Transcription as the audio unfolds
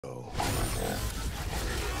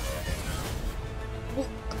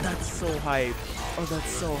That's so hype. Oh, that's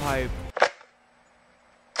so hype.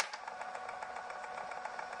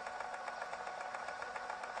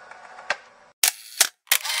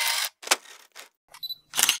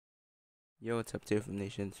 Yo, what's up, Tiff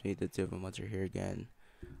Nation? It's me, the Tiff Monster here again.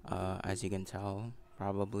 As you can tell,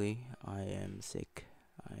 probably, I am sick.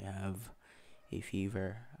 I have a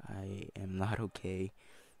fever. I am not okay,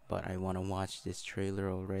 but I want to watch this trailer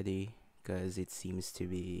already because it seems to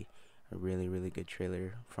be a really, really good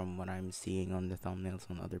trailer from what I'm seeing on the thumbnails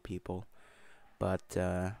on other people. But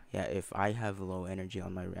yeah, if I have low energy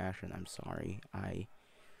on my reaction, I'm sorry.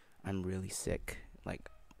 I'm really sick. Like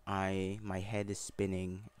my head is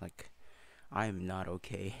spinning. Like I'm not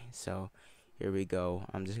okay. So here we go.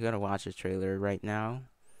 I'm just gonna watch the trailer right now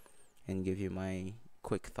and give you my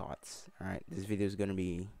quick thoughts. Alright, this video is gonna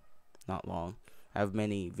be not long. I have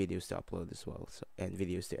many videos to upload as well, so, and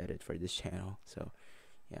videos to edit for this channel. So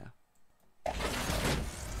yeah.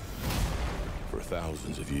 For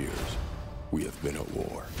thousands of years, we have been at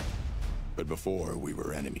war. But before, we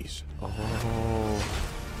were enemies. Oh.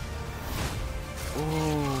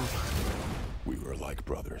 Oh. We were like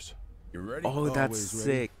brothers. You ready? Oh, that's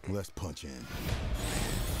sick. Let's punch in.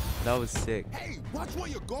 That was sick. Hey, watch where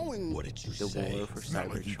you're going. What did you The say? war for Not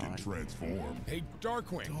like you can Cybertron. transform. Hey,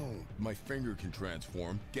 Darkwing. Don't. My finger can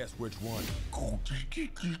transform. Guess which one?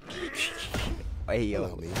 Hey yo,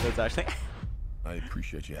 Hello, me. that's actually I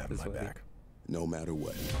appreciate you having This my way. back. No matter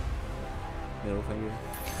what. middle finger.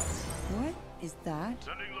 What is that?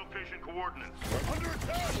 Sending location coordinates. We're under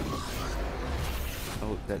attack!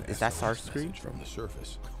 Oh, is that Starscream? Message from the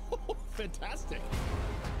surface. Fantastic.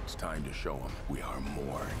 It's time to show them we are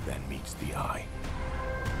more than meets the eye.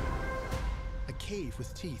 A cave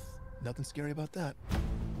with teeth. Nothing scary about that.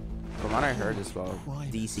 From what I heard as well,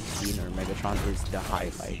 D16 or Megatron is the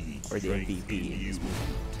highlight or the MVP in this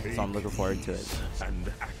movie. So I'm looking forward to it.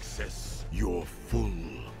 And access your full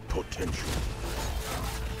potential.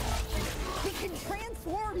 He can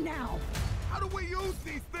transform now! How do we use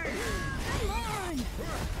these things?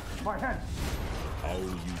 Come on! How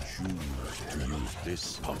you choose to use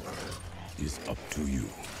this power is up to you.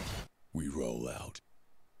 We roll out.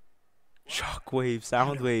 Shockwave,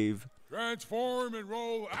 Soundwave. Transform and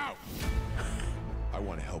roll out. I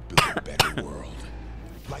want to help build a better world.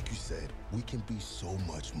 Like you said, we can be so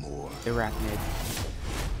much more. Arachnid.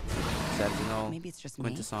 Sentinel. Maybe it's just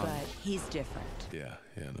me, Quintesson. but he's different. Yeah,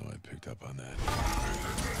 no, I picked up on that.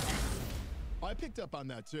 I picked up on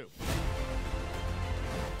that too.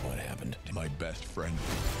 What happened? My best friend.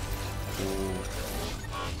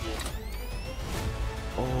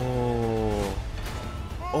 Oh.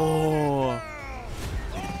 Oh.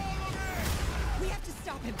 We have to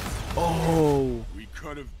stop him! Oh. We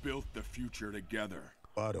could have built the future together.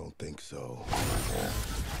 I don't think so.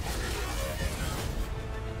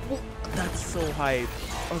 That's so hype.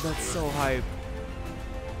 Oh, that's so hype.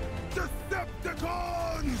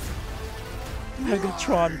 Decepticons!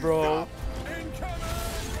 Megatron, bro. Incoming!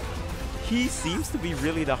 He seems to be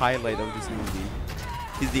really the highlight of this movie.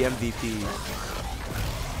 He's the MVP.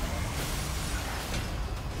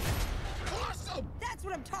 Awesome! That's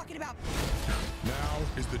what I'm talking about! Now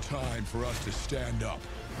is the time for us to stand up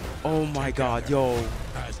Oh my god, yo.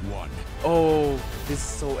 as one. Oh, this is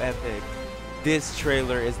so epic. This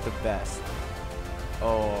trailer is the best.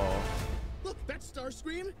 Oh. Look, that's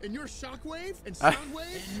Starscream, and you're Shockwave and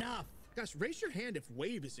Soundwave. Enough. Gosh, raise your hand if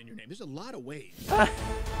Wave is in your name. There's a lot of waves.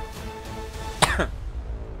 Alright,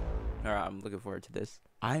 I'm looking forward to this.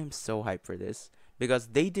 I am so hyped for this because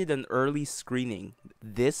they did an early screening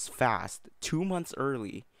this fast, 2 months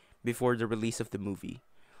early before the release of the movie.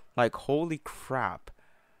 Like, holy crap.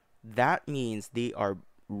 That means they are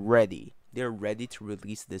ready. They're ready to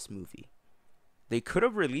release this movie. They could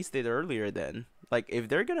have released it earlier then. Like, if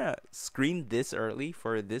they're gonna screen this early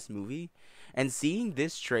for this movie, and seeing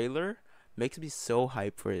this trailer makes me so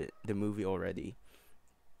hyped for the movie already.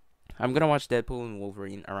 I'm gonna watch Deadpool and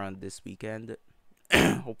Wolverine around this weekend.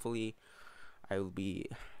 Hopefully,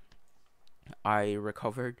 I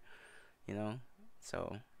recovered, you know.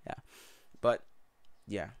 So yeah, but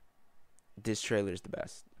yeah, this trailer is the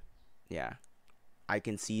best. Yeah, I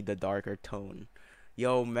can see the darker tone.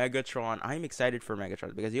 Yo, Megatron. I'm excited for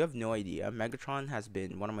Megatron because you have no idea. Megatron has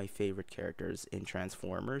been one of my favorite characters in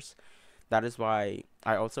Transformers. That is why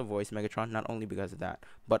I also voiced Megatron, not only because of that,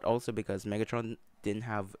 but also because Megatron didn't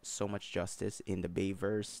have so much justice in the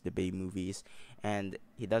Bayverse, the Bay movies, and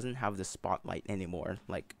he doesn't have the spotlight anymore.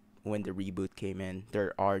 Like, when the reboot came in,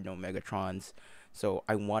 there are no Megatrons. So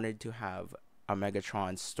I wanted to have a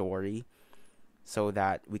Megatron story so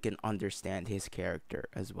that we can understand his character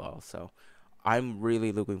as well. So I'm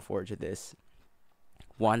really looking forward to this.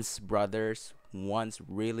 once brothers, once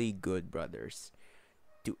really good brothers,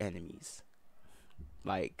 to enemies.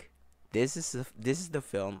 Like, this is the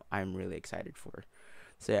film I'm really excited for.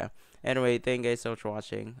 So yeah. Anyway, thank you guys so much for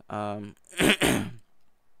watching. Not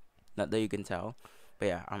that you can tell, but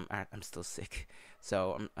yeah, I'm still sick.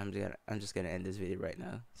 So I'm just gonna end this video right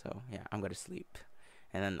now. So yeah, I'm gonna sleep,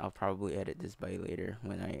 and then I'll probably edit this by later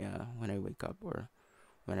when I wake up, or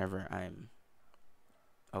whenever I'm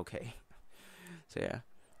okay. So yeah.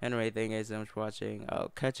 Anyway, thank you guys so much for watching. I'll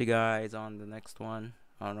catch you guys on the next one.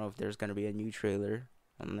 I don't know if there's gonna be a new trailer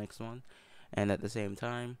on the next one, and at the same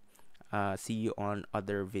time, see you on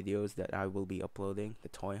other videos that I will be uploading, the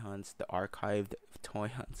toy hunts, the archived toy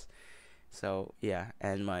hunts. So yeah,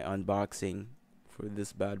 and my unboxing for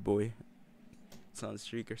this bad boy. It's on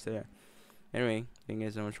Streaker. So yeah. Anyway, thank you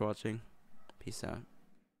guys so much for watching. Peace out.